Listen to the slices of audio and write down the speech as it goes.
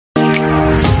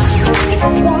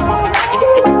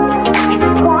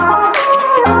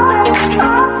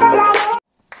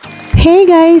Hey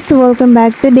guys, welcome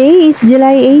back. Today is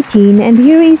July 18 and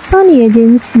here is Son Ye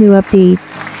Jin's new update.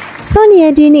 Son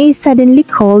Ye Jin is suddenly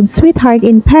called Sweetheart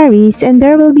in Paris and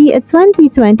there will be a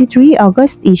 2023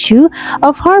 August issue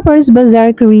of Harpers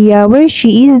Bazaar Korea where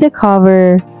she is the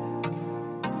cover.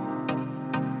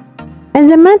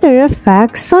 As a matter of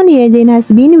fact, Son Ye Jin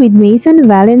has been with Maison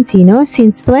Valentino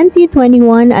since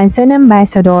 2021 as an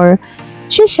ambassador.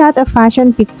 She shot a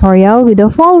fashion pictorial with the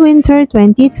Fall-Winter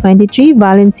 2023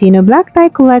 Valentino black tie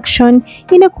collection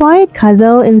in a quiet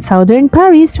castle in southern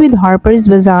Paris with Harpers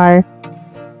Bazaar.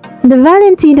 The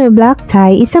Valentino black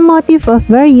tie is a motif of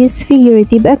various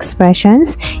figurative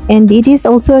expressions, and it is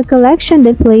also a collection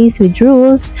that plays with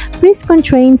rules, risk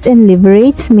constraints, and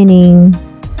liberates meaning.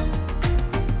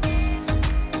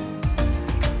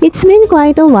 It's been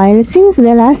quite a while since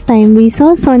the last time we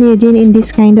saw Son Ye Jin in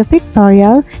this kind of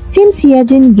pictorial since Ye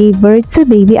Jin gave birth to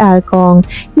baby Alkong.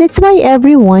 That's why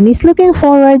everyone is looking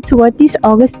forward to what this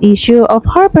August issue of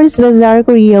Harpers Bazaar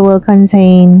Korea will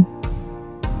contain.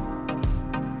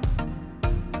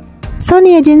 Son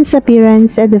Ye Jin's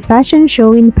appearance at the fashion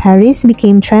show in Paris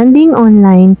became trending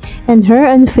online, and her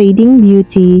unfading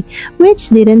beauty, which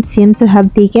didn't seem to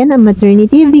have taken a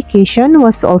maternity vacation,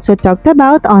 was also talked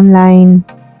about online.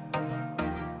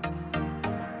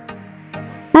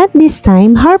 At this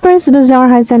time, Harpers Bazaar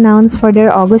has announced for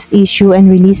their August issue and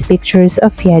released pictures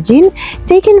of Ye Jin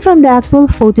taken from the actual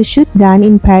photoshoot done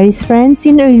in Paris, France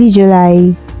in early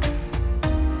July.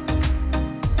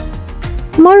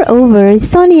 Moreover,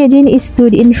 Son Ye Jin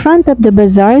stood in front of the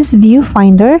bazaar's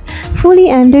viewfinder, fully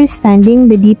understanding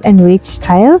the deep and rich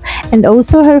style, and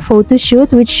also her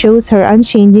photoshoot, which shows her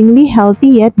unchangingly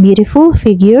healthy yet beautiful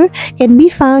figure, can be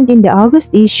found in the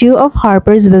August issue of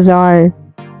Harpers Bazaar.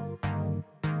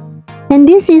 And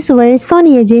this is where Son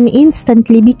Ye Jin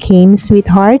instantly became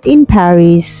Sweetheart in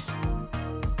Paris.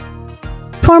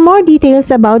 For more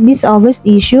details about this August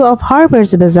issue of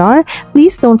Harpers Bazaar,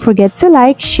 please don't forget to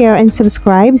like, share, and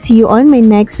subscribe. See you on my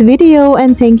next video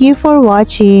and thank you for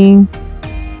watching.